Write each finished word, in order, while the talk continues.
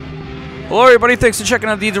Hello, everybody. Thanks for checking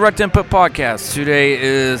out the Direct Input Podcast. Today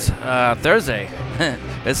is Thursday.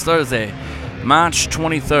 It's Thursday, March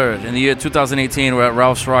 23rd. In the year 2018, we're at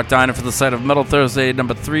Ralph's Rock Diner for the site of Metal Thursday,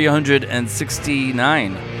 number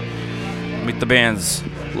 369. Meet the bands.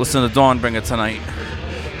 Listen to Dawnbringer tonight.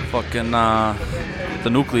 Fucking the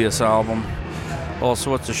Nucleus album. All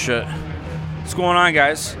sorts of shit. What's going on,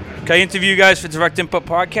 guys? Can I interview you guys for Direct Input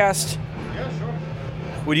Podcast? Yeah, sure.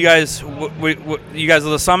 What do you guys? What you guys are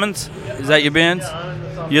the Summons? Is that your band?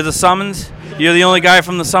 You're the Summons. You're the only guy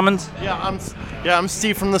from the Summons. I'm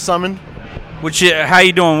Steve from the Summon. How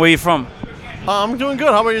you doing? Where you from? I'm doing good.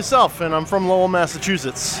 How about yourself? And I'm from Lowell,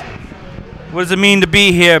 Massachusetts. What does it mean to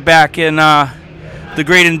be here back in the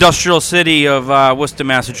great industrial city of Worcester,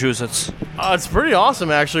 Massachusetts? It's pretty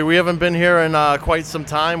awesome, actually. We haven't been here in quite some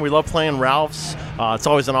time. We love playing Ralph's. It's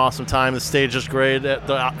always an awesome time. The stage is great.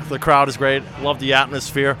 The crowd is great. Love the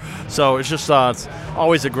atmosphere. So it's just it's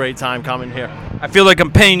always a great time coming here. I feel like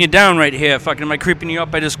I'm paying you down right here. Fucking, am I creeping you up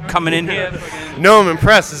by just coming in here? No, I'm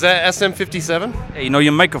impressed. Is that SM57? Hey, you know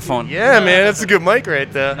your microphone. Yeah, man, that's a good mic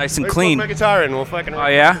right there. Nice and Let me clean. plug my guitar in. We'll fucking. Oh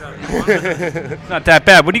yeah. It's not that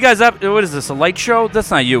bad. What do you guys up? What is this? A light show? That's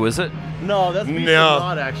not you, is it? No, that's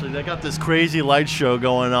not actually. They got this crazy light show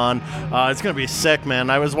going on. It's going to be sick,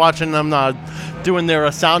 man. I was watching them doing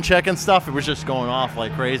their sound check and stuff. It was just going off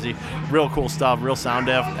like crazy. Real cool stuff. Real sound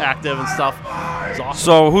active and stuff. It's awesome.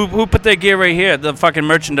 So who put their gear right here? The fucking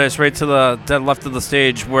merchandise right to the left of the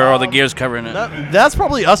stage where all the gear's covering it. That's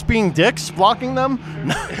probably us being dicks blocking them.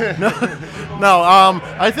 No,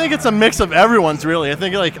 I think it's a mix of everyone's really. I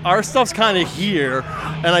think like our stuff's kind of here,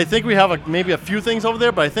 and I think we have maybe a few things over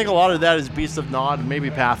there, but I think a lot of that is Beast of Nod and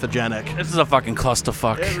maybe Pathogenic. This is a fucking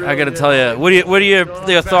clusterfuck. Really I gotta tell you. What are your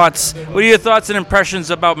thoughts? What are your thoughts and impressions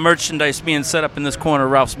about merchandise being set up in this corner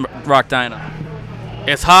of Ralph's Rock Diner?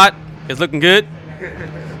 It's hot. It's looking good.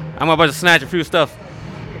 I'm about to snatch a few stuff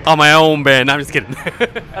on my own band. No, I'm just kidding.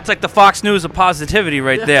 That's like the Fox News of positivity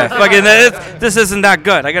right there. Fucking, this isn't that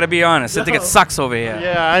good. I gotta be honest. I think it sucks over here.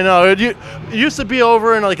 Yeah, I know. It used to be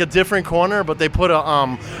over in like a different corner, but they put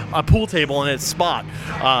a pool table in its spot.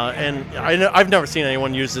 And I've never seen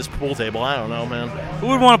anyone use this pool table. I don't know, man. Who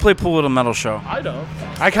would want to play pool at a metal show? I don't.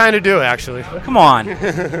 I kind of do, actually. Come on.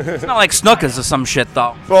 It's not like Snookers or some shit,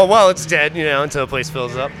 though. Well, it's dead, until the place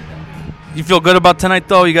fills up. You feel good about tonight,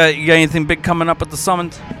 though? You got anything big coming up at the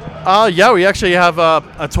Summons? Yeah, we actually have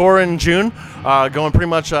a tour in June, going pretty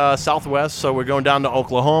much southwest. So we're going down to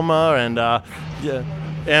Oklahoma, and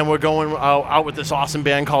and we're going out with this awesome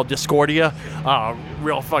band called Discordia.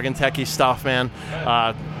 Real fucking techie stuff, man.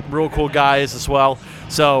 Real cool guys as well.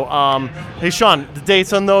 So, hey, Sean, the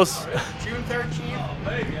dates on those?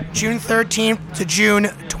 June 13th to June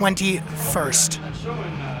 21st.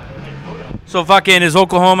 So fucking, is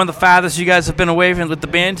Oklahoma the farthest you guys have been away from with the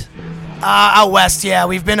band? Out west, yeah.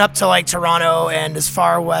 We've been up to like Toronto and as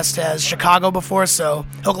far west as Chicago before, so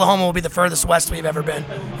Oklahoma will be the furthest west we've ever been.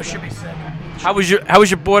 It should be sick. How was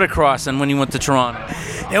your border crossing when you went to Toronto?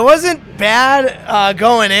 It wasn't bad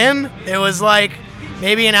going in. It was like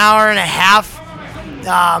maybe an hour and a half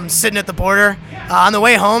sitting at the border. On the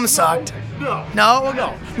way home sucked.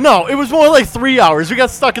 No, it was more like 3 hours. We got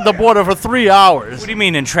stuck at the border for 3 hours. What do you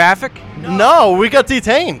mean, in traffic? No, we got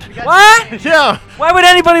detained. What? Yeah. Why would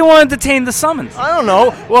anybody want to detain the Summons? I don't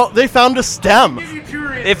know. Well, they found a stem.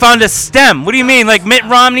 They found a stem. What do you mean, like Mitt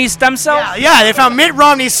Romney's stem cells? Yeah, they found Mitt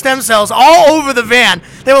Romney's stem cells all over the van.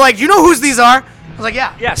 They were like, "You know whose these are?" I was like,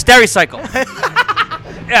 "Yeah." Yeah, Stericycle.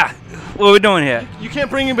 Yeah. What are we doing here? You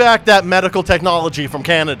can't bring back that medical technology from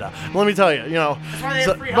Canada. Let me tell you, That's why they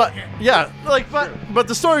have free but healthcare. yeah, but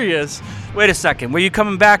the story is, Wait a second. Were you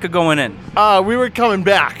coming back or going in? we were coming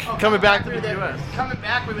back to the U.S. Coming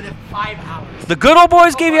back within 5 hours. The good old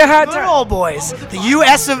boys gave you a hard Good time? old boys. The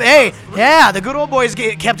U.S. of A. Yeah, the good old boys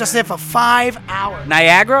kept us there for 5 hours.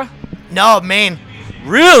 Niagara? No, Maine.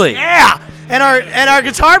 Really? Yeah. And our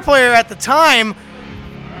guitar player at the time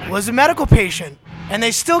was a medical patient, and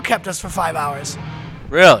they still kept us for 5 hours.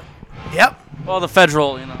 Really? Yep. Well, the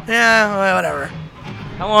federal, Yeah, well, whatever.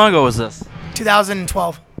 How long ago was this?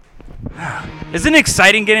 2012. Isn't it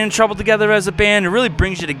exciting getting in trouble together as a band? It really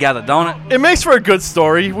brings you together, don't it? It makes for a good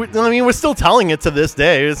story. We're still telling it to this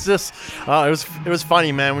day. It's just, it was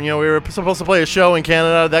funny, man. When we were supposed to play a show in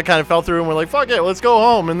Canada, that kind of fell through, and we're like, fuck it, let's go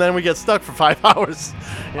home, and then we get stuck for 5 hours.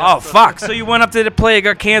 Oh, fuck. So you went up there to play, it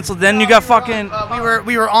got canceled, then you got fucking...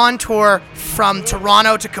 We were on tour from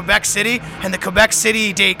Toronto to Quebec City, and the Quebec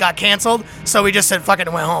City date got canceled, so we just said fuck it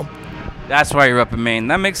and went home. That's why you're up in Maine.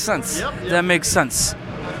 That makes sense. Yep. That makes sense.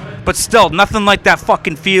 But still, nothing like that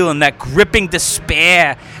fucking feeling, that gripping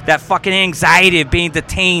despair, that fucking anxiety of being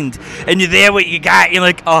detained, and you're there with your guy. You're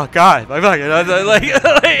like, oh god, my fucking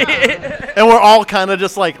like. And we're all kind of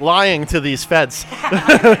just like lying to these feds.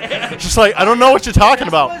 Just like, I don't know what you're talking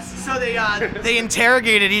about. So they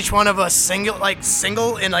interrogated each one of us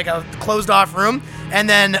single in like a closed off room, and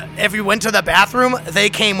then if you went to the bathroom,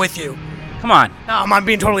 they came with you. Come on. No, I'm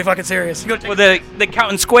being totally fucking serious. You go take Well, they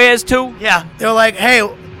counting squares too? Yeah, they were like, hey,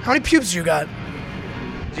 how many pubes you got?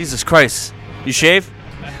 Jesus Christ. You shave?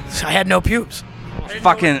 I had no pubes.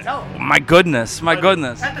 Fucking, my goodness, my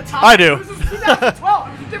goodness. At the time, I do. It was 2012.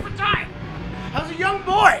 It was a different time. I was a young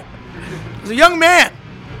boy. I was a young man.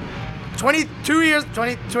 22 years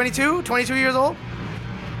old.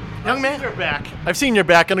 Young man. Your back. I've seen your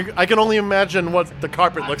back, and I can only imagine what the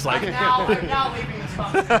carpet looks like. I'm now leaving this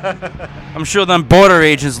fucking. I'm sure them border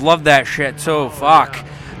agents love that shit too. Fuck.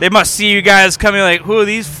 They must see you guys coming like, who are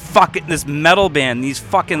these fucking, this metal band, these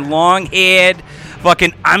fucking long-haired,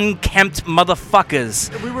 fucking unkempt motherfuckers.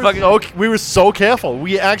 We were so careful.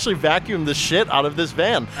 We actually vacuumed the shit out of this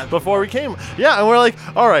van before we came. Yeah, and we're like,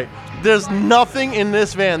 all right, there's nothing in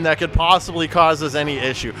this van that could possibly cause us any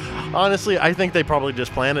issue. Honestly, I think they probably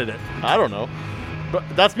just planted it. I don't know. But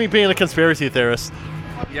that's me being a conspiracy theorist.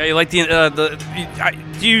 Yeah, you like do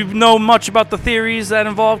you know much about the theories that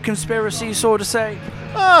involve conspiracy, so to say?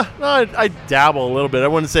 No, I dabble a little bit. I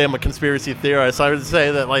wouldn't say I'm a conspiracy theorist. I would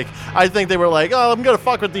say that, like, I think they were like, oh, I'm going to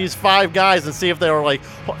fuck with these 5 guys and see if they were, like,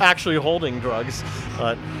 actually holding drugs.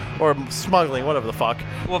 Or smuggling, whatever the fuck.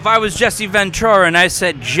 Well, if I was Jesse Ventura and I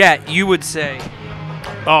said jet, you would say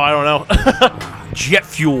Oh, I don't know. jet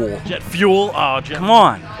fuel. Jet fuel? Oh, jet. Come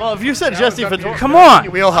on. Well, if you said Jesse Ventura. Come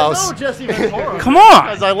on. Wheelhouse. I know Jesse Ventura. Come on.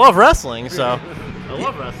 Because I love wrestling, so. I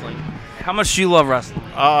love wrestling. How much do you love wrestling?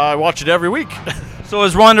 I watch it every week. So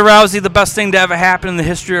is Ronda Rousey the best thing to ever happen in the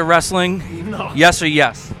history of wrestling? No. Yes or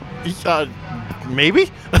yes?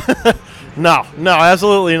 Maybe? No,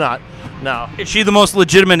 absolutely not. No. Is she the most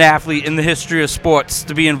legitimate athlete in the history of sports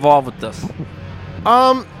to be involved with this?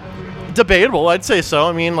 Debatable, I'd say so.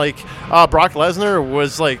 I mean, like, Brock Lesnar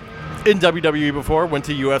was, like, in WWE before, went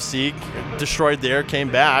to UFC, destroyed there,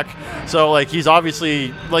 came back. So, like, he's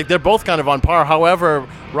obviously, like, they're both kind of on par. However,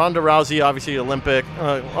 Ronda Rousey, obviously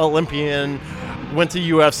Olympian, went to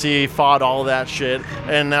UFC, fought all that shit,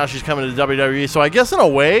 and now she's coming to WWE. So I guess in a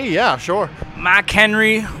way, yeah, sure. Mark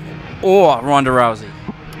Henry or Ronda Rousey?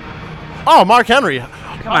 Oh, Mark Henry.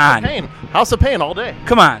 Come on. House of Pain all day.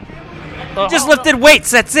 Come on. He just lifted weights,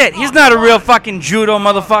 that's it. He's not a real fucking judo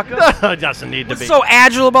motherfucker. Doesn't need to What's be. so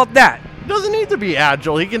agile about that? Doesn't need to be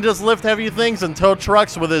agile. He can just lift heavy things and tow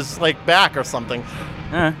trucks with his, like, back or something.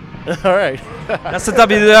 All right. That's the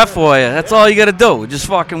WWF for you. That's all you gotta do. Just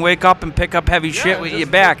fucking wake up and pick up heavy shit with your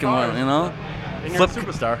back, and you know. And you're a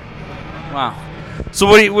superstar. Wow. So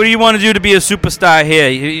what do you want to do to be a superstar here?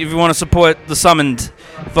 If you want to support the Summoned,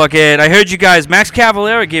 fuck it. I heard you guys. Max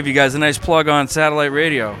Cavalera gave you guys a nice plug on satellite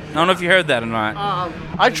radio. I don't know if you heard that or not.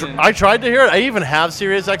 I tried to hear it. I even have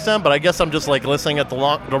Sirius XM, but I guess I'm just like listening at the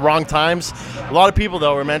wrong times. A lot of people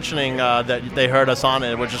though were mentioning that they heard us on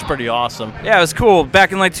it, which is pretty awesome. Yeah, it was cool.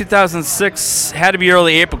 Back in like 2006, had to be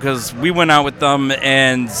early April because we went out with them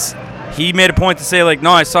and he made a point to say like,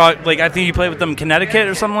 no, I saw like I think you played with them in Connecticut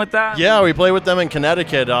or something like that. Yeah, we played with them in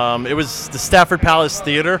Connecticut. It was the Stafford Palace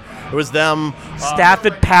Theater. It was them.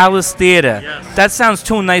 Stafford Palace Theater. Yes. That sounds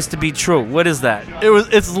too nice to be true. What is that?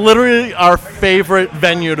 It's literally our favorite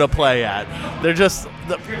venue to play at. They're just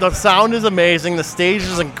the sound is amazing. The stage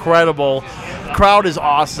is incredible. The crowd is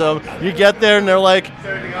awesome. You get there and they're like,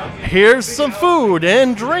 "Here's some food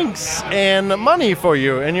and drinks and money for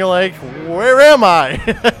you," and you're like, "Where am I?"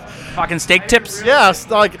 Fucking steak tips? Yes,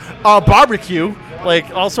 like barbecue, like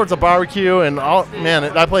all sorts of barbecue and all. Man,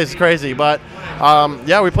 that place is crazy. But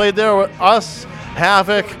yeah, we played there with us,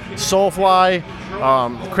 Havoc, Soulfly,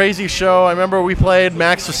 crazy show. I remember we played.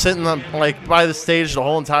 Max was sitting like by the stage the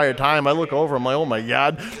whole entire time. I look over, I'm like, oh my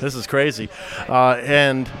god, this is crazy.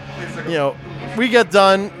 And you know, we get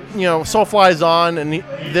done. You know, Soulfly's on, and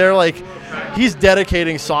they're like, he's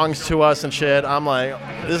dedicating songs to us and shit. I'm like,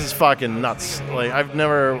 this is fucking nuts. Like, I've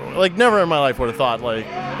never in my life would have thought, like,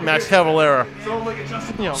 Max Cavalera.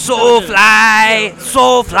 You know, Soulfly.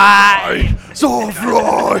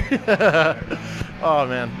 Oh,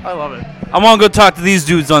 man. I love it. I want to go talk to these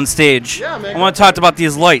dudes on stage. Yeah, man, I want to talk about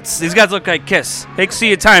these lights. These guys look like Kiss. Hey, see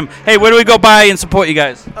your time. Hey, where do we go buy and support you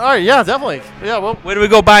guys? All right, yeah, definitely. Yeah, well. Where do we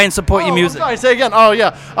go buy and support your music? Sorry, say again. Oh,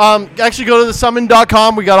 yeah. Actually, go to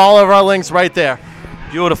thesummon.com. We got all of our links right there.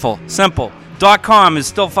 Beautiful. Simple. .com is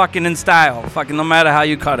still fucking in style. Fucking no matter how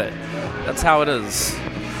you cut it. That's how it is.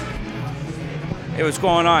 Hey, what's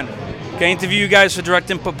going on? Can I interview you guys for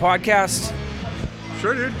Direct Input Podcast?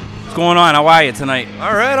 Sure, dude. What's going on? How are you tonight?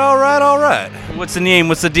 All right. What's the name?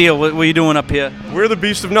 What's the deal? What are you doing up here? We're the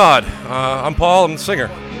Beast of Nod. I'm Paul. I'm the singer.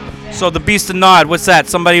 So the Beast of Nod, what's that?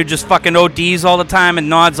 Somebody who just fucking ODs all the time and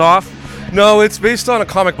nods off? No, it's based on a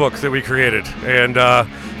comic book that we created, and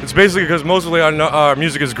it's basically because mostly our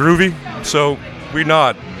music is groovy, so we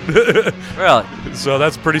nod. Really? So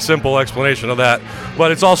that's a pretty simple explanation of that.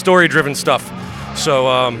 But it's all story-driven stuff. So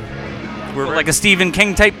we're Like a Stephen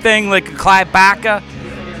King type thing, like a Clive Barker?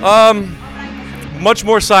 much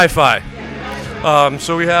more sci-fi.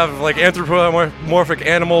 So we have like anthropomorphic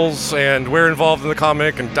animals, and we're involved in the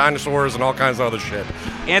comic, and dinosaurs, and all kinds of other shit.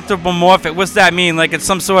 Anthropomorphic, what's that mean? Like it's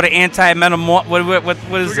some sort of anti-metamorph... What is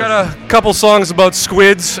We this? got a couple songs about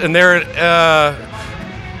squids, and they're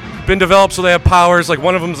been developed so they have powers. Like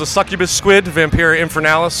one of them is a succubus squid, Vampira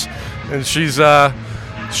Infernalis, and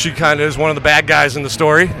she kind of is one of the bad guys in the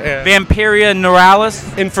story. And Vampiria neuralis?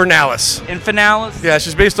 Infernalis. Infinalis? Yeah,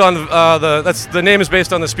 she's based on the name is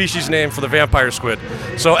based on the species name for the vampire squid.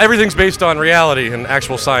 So everything's based on reality and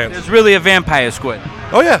actual science. It's really a vampire squid.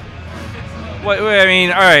 Oh yeah. I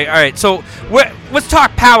mean, all right. So let's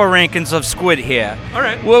talk power rankings of squid here. All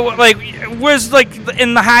right. Well, like, where's like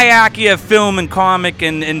in the hierarchy of film and comic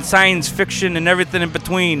and science fiction and everything in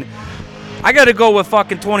between? I gotta go with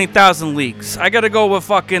fucking 20,000 Leagues. I gotta go with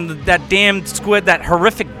fucking that damn squid, that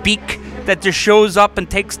horrific beak that just shows up and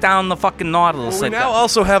takes down the fucking Nautilus. We like now that.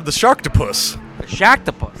 also have the Sharktopus.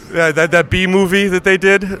 Sharktopus. Yeah, that B movie that they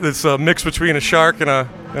did. It's a mix between a shark and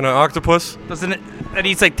an octopus. Doesn't it? That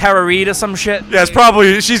eats like Tara Reid or some shit. Yeah, it's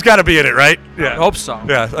probably she's got to be in it, right? Yeah. I hope so.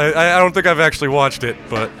 Yeah, I don't think I've actually watched it,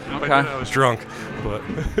 but Okay. I was drunk. But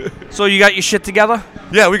So you got your shit together?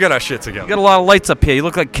 yeah, we got our shit together. You got a lot of lights up here. You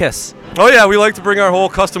look like Kiss. Oh yeah, we like to bring our whole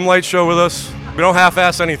custom light show with us. We don't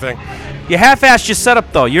half-ass anything. You half-assed your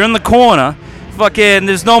setup though. You're in the corner. Fucking,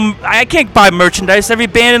 I can't buy merchandise. Every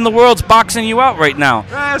band in the world's boxing you out right now.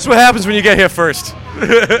 That's what happens when you get here first. You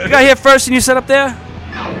got here first and you set up there?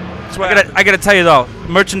 That's what I gotta tell you though,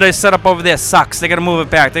 merchandise setup over there sucks. They gotta move it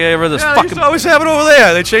back. They gotta get rid of this Yeah, they fucking used to always have it over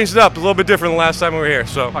there. They changed it up a little bit different than last time we were here.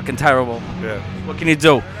 So fucking terrible. yeah. What can you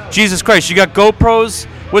do? Jesus Christ, you got GoPros?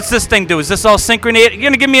 What's this thing do? Is this all synchronate? You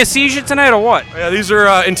gonna give me a seizure tonight or what? Yeah, these are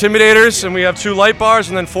intimidators, and we have 2 light bars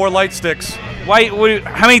and then 4 light sticks.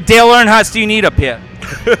 How many Dale Earnhardts do you need up here?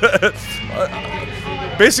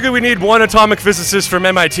 Basically, we need one atomic physicist from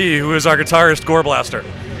MIT who is our guitarist, Gore Blaster.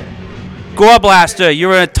 Gore Blaster,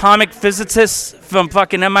 you're an atomic physicist from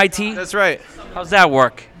fucking MIT? That's right. How's that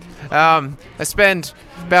work? I spent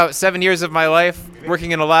about 7 years of my life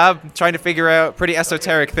working in a lab trying to figure out pretty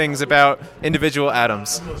esoteric things about individual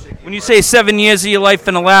atoms. When you say 7 years of your life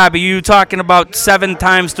in a lab, are you talking about 7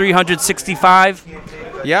 times 365?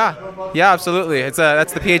 Yeah, absolutely.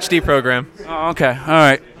 That's the PhD program. Oh, okay. All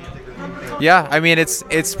right. Yeah, I mean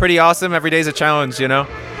it's pretty awesome. Every day's a challenge, you know.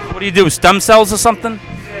 What do you do? Stem cells or something?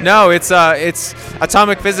 No, it's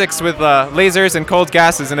atomic physics with lasers and cold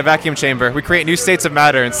gases in a vacuum chamber. We create new states of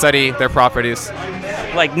matter and study their properties.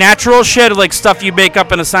 Like natural shit, or like stuff you make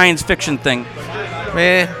up in a science fiction thing?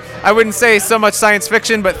 I wouldn't say so much science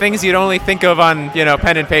fiction, but things you'd only think of on,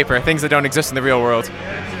 pen and paper, things that don't exist in the real world.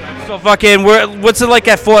 So fucking, what's it like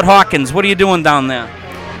at Fort Hawkins? What are you doing down there?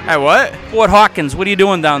 At what? Fort Hawkins, what are you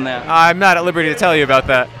doing down there? I'm not at liberty to tell you about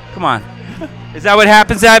that. Come on. Is that what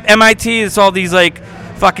happens at MIT? It's all these like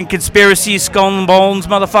fucking conspiracy skull and bones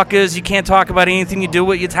motherfuckers. You can't talk about anything you do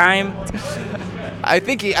with your time. I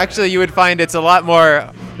think actually you would find it's a lot more,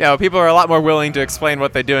 people are a lot more willing to explain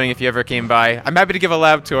what they're doing if you ever came by. I'm happy to give a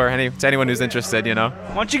lab tour to anyone who's interested, Why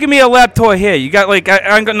don't you give me a lab tour here? You got like,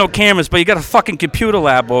 I ain't got no cameras, but you got a fucking computer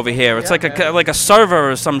lab over here. It's like a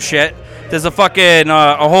server or some shit. There's a fucking,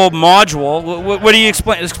 a whole module. What do you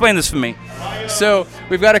explain? Explain this for me. So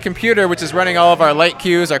we've got a computer which is running all of our light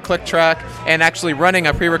cues, our click track, and actually running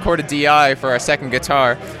a pre-recorded DI for our second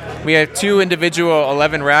guitar. We have 2 individual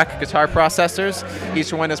 11-rack guitar processors.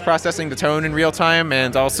 Each one is processing the tone in real time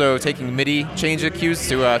and also taking MIDI change cues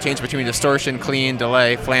to change between distortion, clean,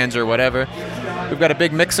 delay, flanger, whatever. We've got a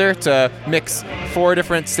big mixer to mix 4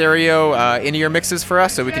 different stereo in-ear mixes for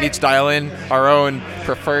us, so we can each dial in our own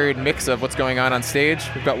preferred mix of what's going on stage.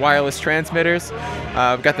 We've got wireless transmitters.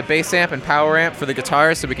 We've got the bass amp and power amp for the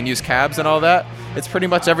guitars, so we can use cabs and all that. It's pretty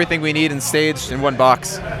much everything we need in stage in one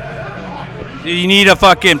box. You need a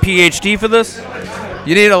fucking PhD for this?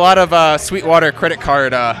 You need a lot of Sweetwater credit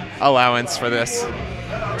card allowance for this.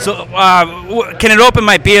 So, can it open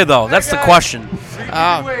my beer though? That's the question.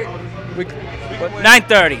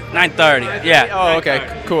 9:30. Yeah. Oh,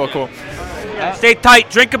 okay. Cool. Stay tight.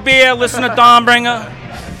 Drink a beer. Listen to Dawnbringer.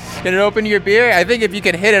 Can it open your beer? I think if you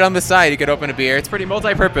can hit it on the side, you could open a beer. It's pretty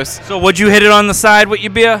multi-purpose. So would you hit it on the side with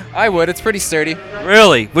your beer? I would. It's pretty sturdy.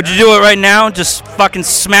 Really? Would you do it right now? Just fucking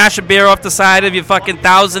smash a beer off the side of your fucking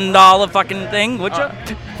 $1,000 fucking thing, would you?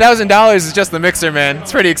 $1,000 is just the mixer, man.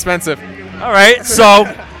 It's pretty expensive. All right, so,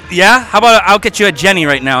 yeah? How about I'll get you a Jenny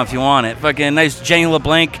right now if you want it. Fucking nice Jenny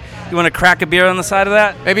LeBlanc. You want to crack a beer on the side of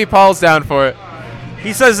that? Maybe Paul's down for it.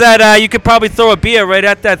 He says that you could probably throw a beer right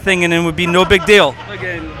at that thing and it would be no big deal.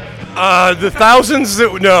 The thousands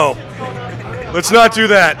that no. Let's not do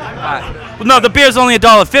that. Well, no, the beer's only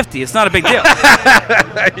 $1.50. It's not a big deal.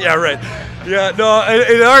 Yeah, right. Yeah, no,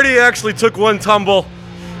 it already actually took one tumble,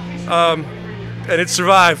 and it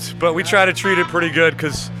survived. But we try to treat it pretty good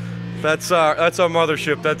because that's our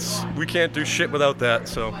mothership. We can't do shit without that.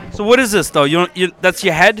 So So what is this though? That's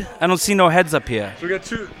your head? I don't see no heads up here. we got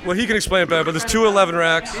two. Well, he can explain it better, but there's 2 11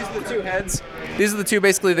 racks. These are the 2 heads. These are the 2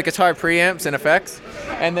 basically the guitar preamps and effects.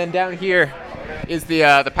 And then down here is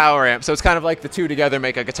the power amp. So it's kind of like the 2 together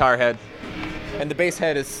make a guitar head. And the bass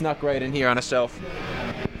head is snuck right in here on a shelf.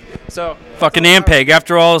 So Fucking Ampeg.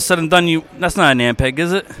 After all is said and done, that's not an Ampeg,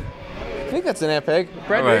 is it? I think that's an Ampeg.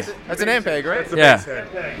 Brett, All right. that's an Ampeg, right?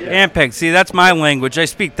 Yeah. Ampeg. See, that's my language. I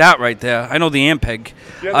speak that right there. I know the Ampeg.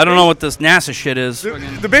 I don't know what this NASA shit is.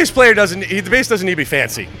 The bass player doesn't. The bass doesn't need to be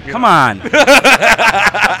fancy. Come on.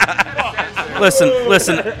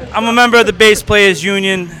 Listen. I'm a member of the Bass Players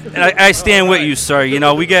Union, and I stand with you, sir. You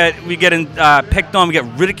know, we get picked on, we get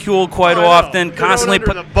ridiculed quite often, constantly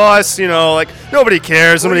put the bus. Like nobody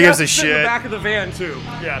cares. Nobody gives a Sit in the shit. back of the van too.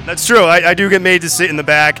 Yeah, that's true. I do get made to sit in the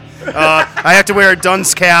back. I have to wear a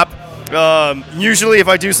dunce cap. Usually, if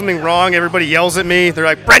I do something wrong, everybody yells at me. They're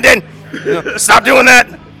like, "Brendan, stop doing that."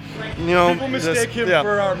 People mistake him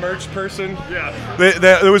for our merch person. Yeah.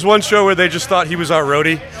 There was one show where they just thought he was our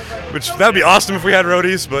roadie, which that'd be awesome if we had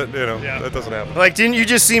roadies, but that doesn't happen. Like, didn't you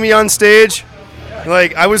just see me on stage?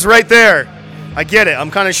 Like, I was right there. I get it.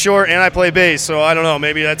 I'm kind of short and I play bass, so I don't know.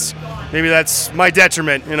 Maybe that's my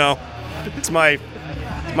detriment. It's my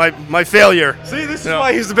failure. See, this is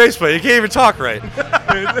why he's the bass player. He can't even talk right.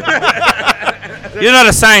 You're not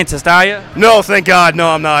a scientist, are you? No, thank God. No,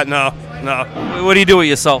 I'm not. No. What do you do with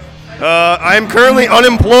yourself? I'm currently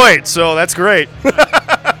unemployed, so that's great. You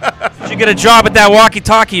should get a job at that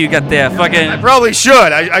walkie-talkie you got there. Fucking. Probably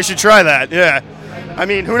should. I should try that. Yeah. I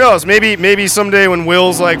mean, who knows? Maybe someday when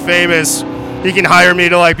Will's famous, he can hire me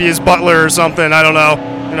to be his butler or something. I don't know.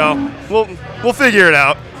 We'll figure it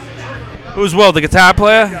out. Who's Will, the guitar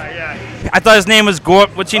player? Yeah. I thought his name was Gore.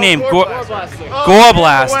 What's your name? Gore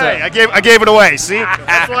Blaster. I gave it away. See,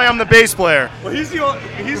 that's why I'm the bass player. Well, he's the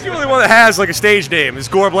only one that has a stage name. It's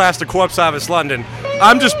Gore Blaster Corpse Office London.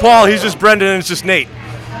 I'm just Paul. He's just Brendan, and it's just Nate.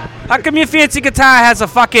 How come your fancy guitar has a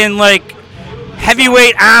fucking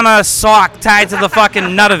heavyweight armor sock tied to the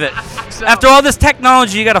fucking nut of it? After all this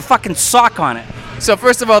technology, you got a fucking sock on it. So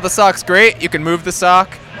first of all, the sock's great. You can move the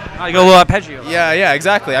sock. Oh, you got a little arpeggio. Yeah,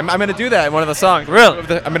 exactly. I'm going to do that in one of the songs. Really? I'm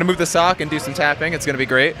going to move the sock and do some tapping. It's going to be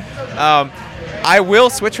great. I will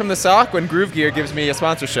switch from the sock when Groove Gear gives me a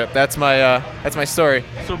sponsorship. That's my story.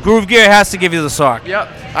 So Groove Gear has to give you the sock. Yep.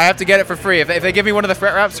 I have to get it for free. If they give me one of the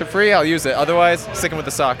fret wraps for free, I'll use it. Otherwise, sticking with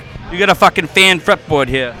the sock. You got a fucking fan fretboard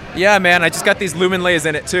here. Yeah, man. I just got these lumen layers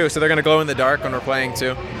in it too, so they're going to glow in the dark when we're playing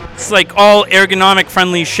too. It's all ergonomic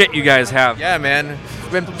friendly shit you guys have. Yeah, man.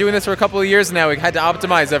 We've been doing this for a couple of years now. We had to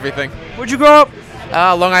optimize everything. Where'd you grow up?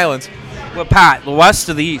 Long Island. What part? The west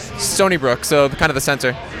or the east? Stony Brook, so kind of the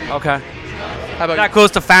center. Okay. How about That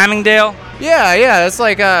close to Farmingdale? Yeah. It's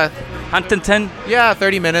Huntington?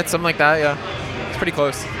 30 minutes, something like that. Yeah, it's pretty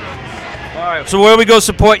close. All right. So where we go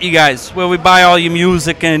support you guys? Where we buy all your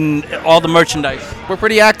music and all the merchandise? We're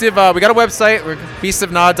pretty active. We got a website. We're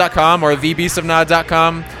beastsofnod.com or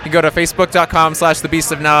thebeastsofnod.com. You can go to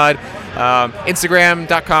facebook.com/thebeastsofnod,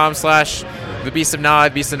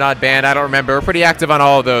 Instagram.com/thebeastsofnod, Beast of Nod Band. I don't remember. We're pretty active on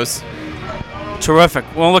all of those. Terrific.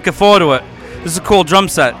 Well, I'm looking forward to it. This is a cool drum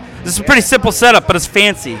set. This is a pretty simple setup, but it's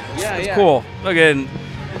fancy. It's cool. Look at it.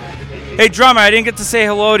 Hey, drummer, I didn't get to say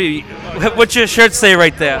hello to you. What's your shirt say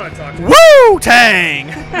right there?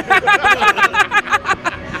 Wu-Tang!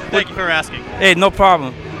 Thank you for asking. Hey, no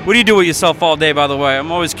problem. What do you do with yourself all day, by the way?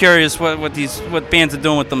 I'm always curious what bands are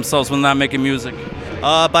doing with themselves when they're not making music.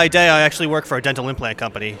 By day, I actually work for a dental implant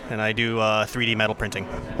company, and I do 3D metal printing.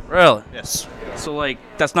 Really? Yes. So,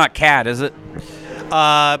 that's not CAD, is it?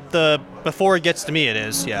 Before it gets to me, it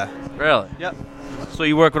is, yeah. Really? Yep. So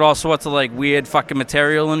you work with all sorts of, weird fucking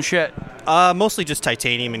material and shit? Mostly just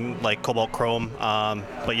titanium and, cobalt chrome.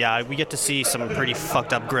 But, yeah, we get to see some pretty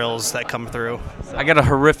fucked up grills that come through. I got a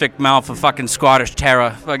horrific mouth of fucking Scottish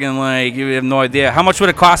terror. Fucking, you have no idea. How much would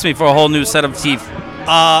it cost me for a whole new set of teeth?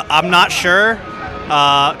 I'm not sure,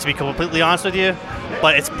 to be completely honest with you,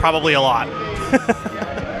 but it's probably a lot.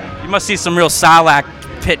 You must see some real Sarlacc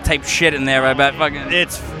pit type shit in there. I bet. Fucking.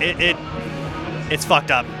 It's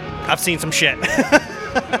fucked up. I've seen some shit.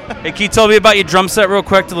 Hey, can you tell me about your drum set real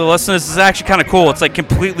quick to the listeners? This is actually kind of cool. It's like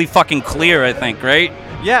completely fucking clear, I think, right?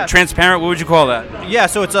 Yeah. Transparent. What would you call that? Yeah.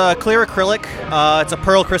 So it's a clear acrylic. It's a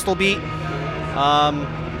Pearl crystal beat.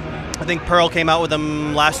 I think Pearl came out with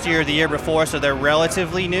them last year or the year before, so they're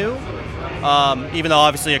relatively new. Even though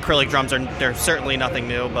obviously acrylic drums they're certainly nothing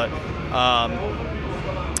new, but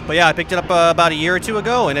yeah, I picked it up about a year or two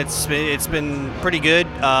ago, and it's been pretty good.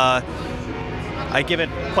 I give it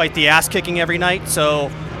quite the ass kicking every night,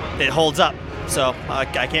 so it holds up. So I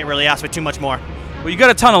can't really ask for too much more. Well, you got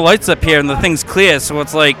a ton of lights up here, and the thing's clear, so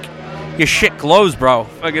it's like your shit glows, bro.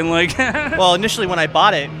 Fucking like. Well, initially when I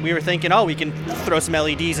bought it, we were thinking, we can throw some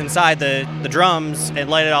LEDs inside the drums and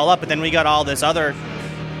light it all up, but then we got all this other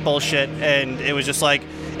bullshit, and it was just like,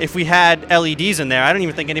 if we had LEDs in there, I don't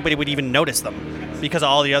even think anybody would even notice them because of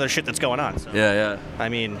all the other shit that's going on. So, yeah. I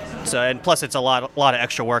mean, and plus it's a lot of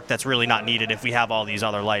extra work that's really not needed if we have all these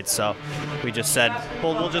other lights. So we just said,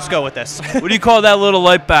 we'll just go with this. What do you call that little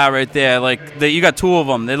light bar right there? Like you got two of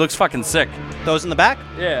them. It looks fucking sick. Those in the back?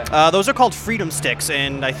 Yeah. Those are called Freedom Sticks,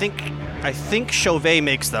 and I think Chauvet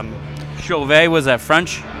makes them. Chauvet, was that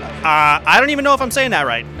French? I don't even know if I'm saying that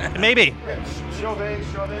right. Maybe. Chauvet.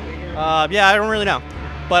 Yeah, I don't really know.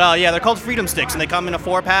 But yeah, they're called Freedom Sticks, and they come in a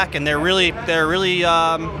 4-pack, and they're really great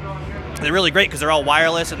because they're all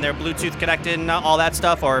wireless and they're Bluetooth connected and all that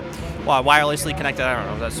stuff, or wirelessly connected. I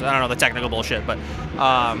don't know. I don't know the technical bullshit, but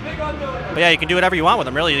yeah, you can do whatever you want with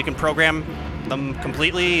them. Really, you can program them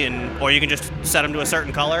completely, or you can just set them to a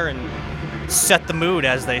certain color and set the mood,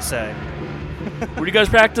 as they say. Where do you guys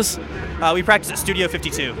practice? We practice at Studio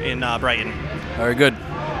 52 in Brighton. Very good.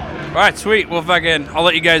 All right, sweet. Well, I'll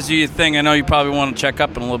let you guys do your thing. I know you probably want to check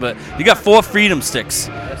up in a little bit. You got 4 Freedom Sticks.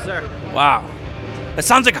 Yes, sir. Wow. That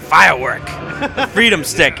sounds like a firework. A Freedom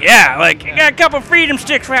Stick. Yeah, like, I got a couple Freedom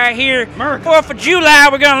Sticks right here. 4th of July,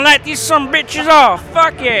 we're going to light these some bitches off.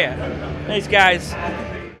 Fuck yeah. Thanks, guys.